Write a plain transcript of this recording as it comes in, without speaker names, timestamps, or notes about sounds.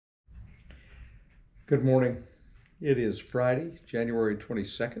Good morning. It is Friday, January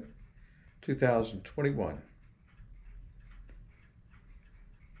 22nd, 2021.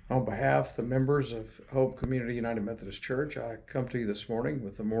 On behalf of the members of Hope Community United Methodist Church, I come to you this morning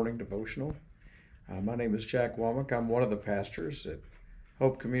with the morning devotional. My name is Jack Womack. I'm one of the pastors at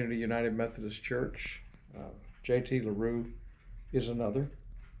Hope Community United Methodist Church. J.T. LaRue is another.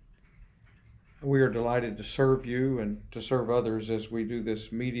 We are delighted to serve you and to serve others as we do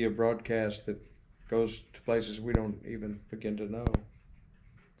this media broadcast that goes to places we don't even begin to know.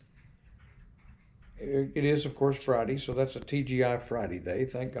 It is, of course, Friday, so that's a TGI Friday day.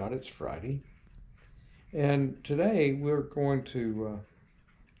 Thank God it's Friday. And today we're going to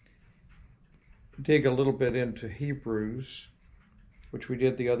dig a little bit into Hebrews, which we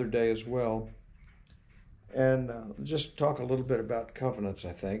did the other day as well, and just talk a little bit about covenants,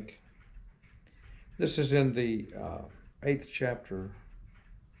 I think. This is in the 8th chapter,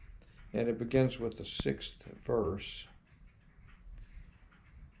 and it begins with the 6th verse.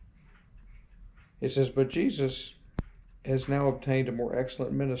 It says, "But Jesus has now obtained a more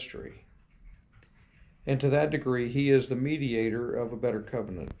excellent ministry, and to that degree he is the mediator of a better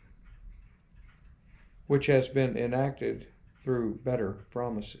covenant, which has been enacted through better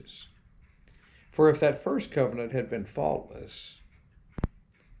promises. For if that first covenant had been faultless,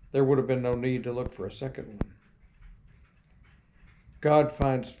 there would have been no need to look for a second one. God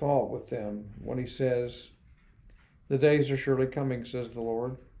finds fault with them when he says, 'The days are surely coming, says the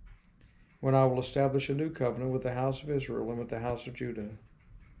Lord, when I will establish a new covenant with the house of Israel and with the house of Judah,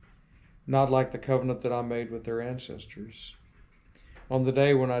 not like the covenant that I made with their ancestors on the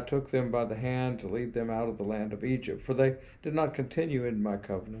day when I took them by the hand to lead them out of the land of Egypt, for they did not continue in my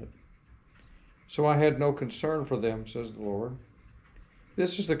covenant. So I had no concern for them, says the Lord.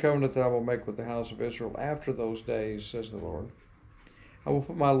 This is the covenant that I will make with the house of Israel after those days, says the Lord. I will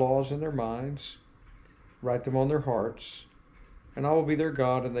put my laws in their minds, write them on their hearts, and I will be their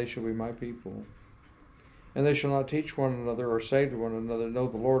God, and they shall be my people. And they shall not teach one another or say to one another, know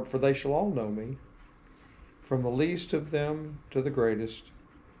the Lord, for they shall all know me, from the least of them to the greatest.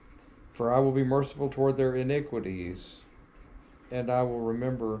 For I will be merciful toward their iniquities, and I will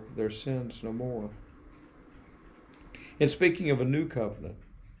remember their sins no more.' In speaking of a new covenant,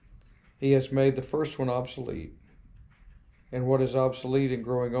 he has made the first one obsolete, and what is obsolete and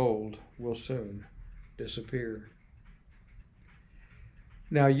growing old will soon disappear."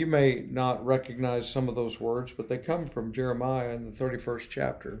 Now, you may not recognize some of those words, but they come from Jeremiah in the 31st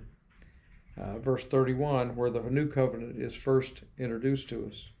chapter, verse 31, where the new covenant is first introduced to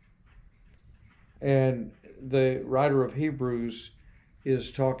us. And the writer of Hebrews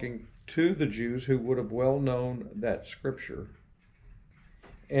is talking to the Jews who would have well known that scripture.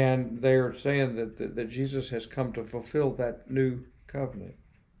 And they are saying that Jesus has come to fulfill that new covenant.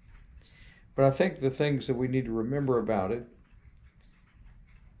 But I think the things that we need to remember about it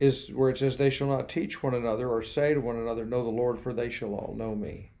is where it says, they shall not teach one another or say to one another, know the Lord, for they shall all know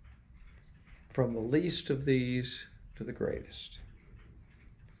me, from the least of these to the greatest.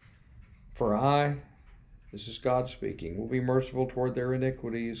 For I, this is God speaking, will be merciful toward their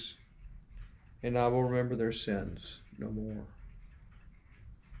iniquities, and I will remember their sins no more.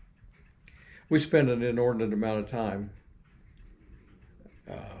 We spend an inordinate amount of time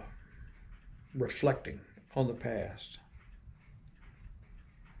reflecting on the past.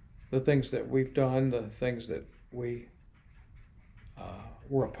 The things that we've done, the things that we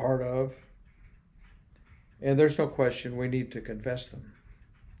were a part of. And there's no question we need to confess them.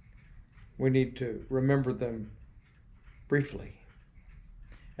 We need to remember them briefly.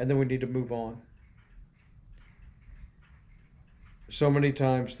 And then we need to move on. So many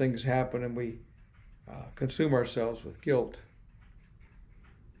times things happen and we consume ourselves with guilt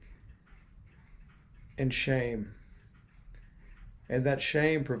and shame. And that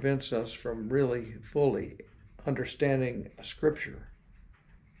shame prevents us from really fully understanding a scripture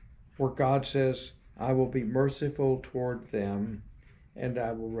where God says, I will be merciful toward them and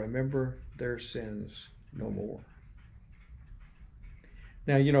I will remember their sins no more.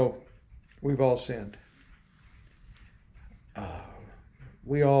 Now, you know, we've all sinned.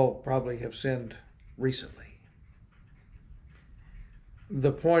 We all probably have sinned recently.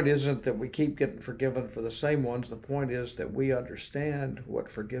 The point isn't that we keep getting forgiven for the same ones. The point is that we understand what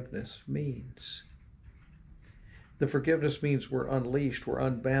forgiveness means. The forgiveness means we're unleashed, we're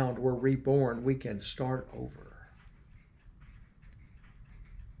unbound, we're reborn. We can start over.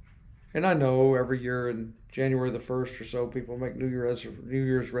 And I know every year in January the 1st or so, people make New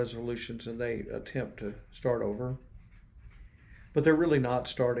Year's resolutions and they attempt to start over. but they're really not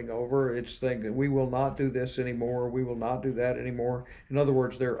starting over. It's thinking, we will not do this anymore. We will not do that anymore. In other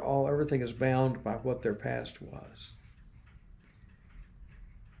words, everything is bound by what their past was.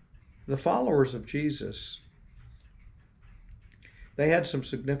 The followers of Jesus, they had some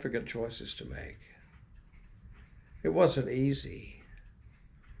significant choices to make. It wasn't easy.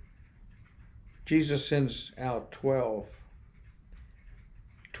 Jesus sends out 12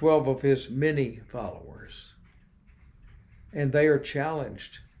 of his many followers, and they are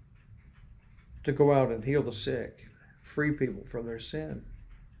challenged to go out and heal the sick, free people from their sin.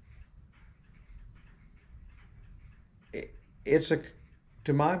 It's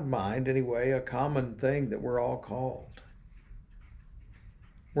to my mind anyway, a common thing that we're all called.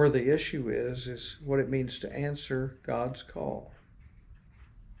 Where the issue is what it means to answer God's call.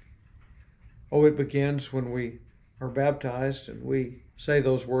 Oh, it begins when we are baptized and we say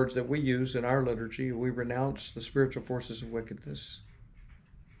those words that we use in our liturgy. We renounce the spiritual forces of wickedness.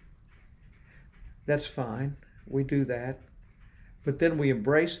 That's fine. We do that. But then we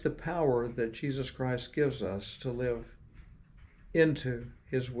embrace the power that Jesus Christ gives us to live into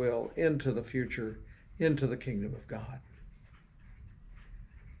his will, into the future, into the kingdom of God.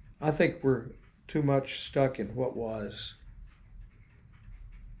 I think we're too much stuck in what was.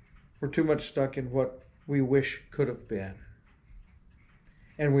 We're too much stuck in what we wish could have been.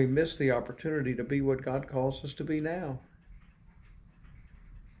 And we miss the opportunity to be what God calls us to be now.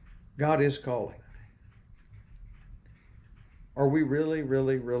 God is calling. Are we really,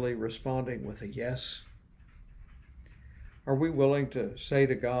 really, really responding with a yes? Are we willing to say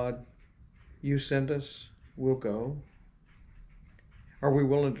to God, you send us, we'll go? Are we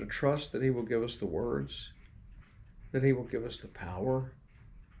willing to trust that he will give us the words, that he will give us the power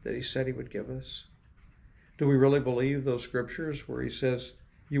that he said he would give us? Do we really believe those scriptures where he says,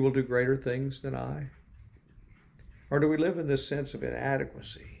 you will do greater things than I? Or do we live in this sense of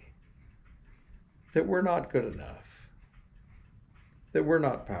inadequacy, that we're not good enough, that we're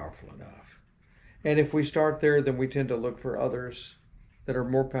not powerful enough? And if we start there, then we tend to look for others that are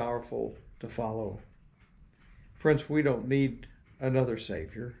more powerful to follow. Friends, we don't need another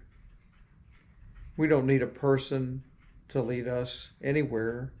Savior. We don't need a person to lead us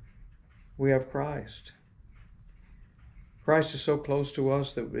anywhere. We have Christ. Christ is so close to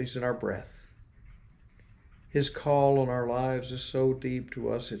us that he's in our breath. His call on our lives is so deep to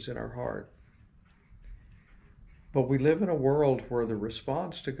us, it's in our heart. But we live in a world where the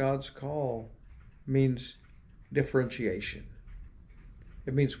response to God's call means differentiation.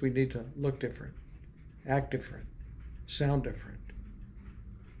 It means we need to look different, act different, sound different,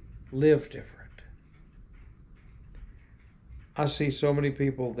 live different. I see so many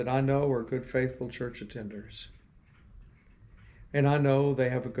people that I know are good, faithful church attenders. And I know they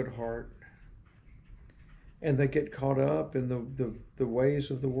have a good heart. And they get caught up in the ways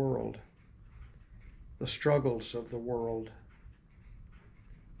of the world, the struggles of the world.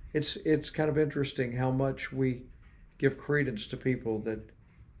 It's kind of interesting how much we give credence to people that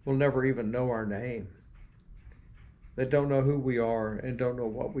will never even know our name, that don't know who we are and don't know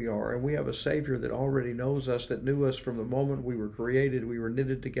what we are. And we have a Savior that already knows us, that knew us from the moment we were created. We were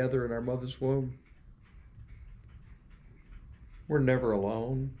knitted together in our mother's womb. We're never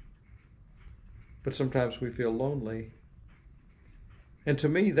alone, but sometimes we feel lonely. And to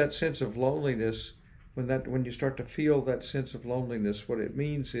me, that sense of loneliness, when you start to feel that sense of loneliness, what it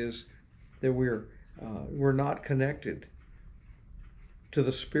means is that we're not connected to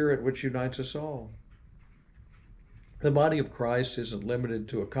the Spirit which unites us all. The body of Christ isn't limited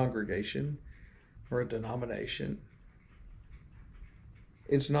to a congregation or a denomination.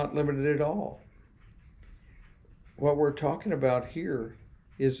 It's not limited at all. What we're talking about here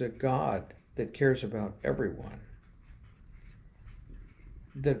is a God that cares about everyone,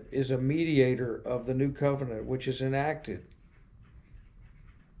 that is a mediator of the new covenant which is enacted.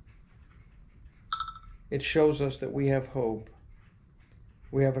 It shows us that we have hope.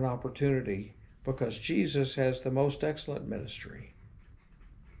 We have an opportunity because Jesus has the most excellent ministry.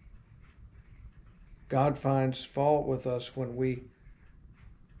 God finds fault with us when we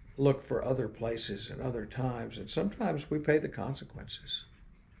look for other places and other times, and sometimes we pay the consequences.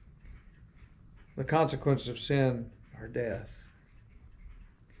 The consequences of sin are death.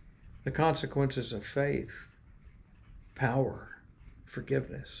 The consequences of faith, power,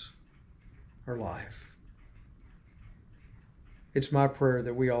 forgiveness, are life. It's my prayer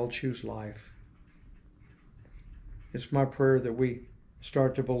that we all choose life. It's my prayer that we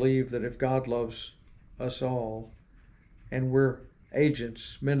start to believe that if God loves us all and we're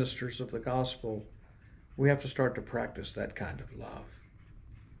agents, ministers of the gospel, we have to start to practice that kind of love.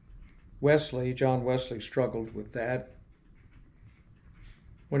 John Wesley struggled with that.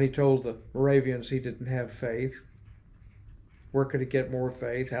 when he told the Moravians he didn't have faith. Where could he get more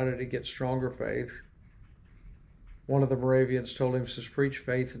faith? How did he get stronger faith? One of the Moravians told him, says, preach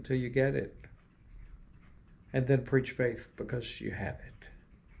faith until you get it. And then preach faith because you have it.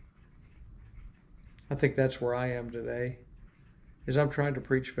 I think that's where I am today, is I'm trying to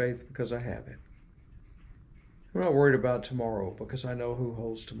preach faith because I have it. I'm not worried about tomorrow because I know who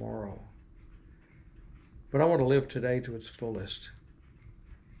holds tomorrow. But I want to live today to its fullest.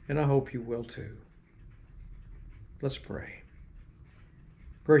 And I hope you will too. Let's pray.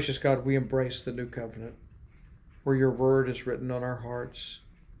 Gracious God, we embrace the new covenant, where your word is written on our hearts,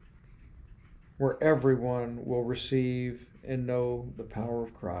 where everyone will receive and know the power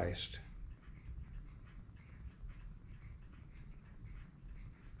of Christ,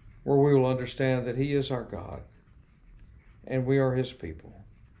 where we will understand that he is our God and we are his people,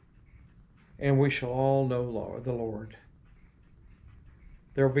 and we shall all know the Lord.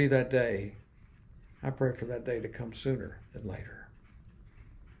 There will be that day. I pray for that day to come sooner than later.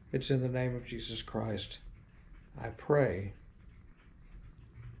 It's in the name of Jesus Christ I pray.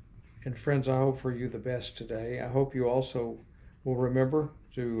 And friends, I hope for you the best today. I hope you also will remember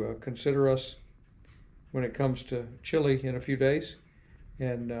to consider us when it comes to Chile in a few days,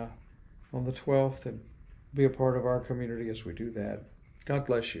 and on the 12th, and be a part of our community as we do that. God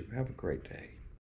bless you. Have a great day.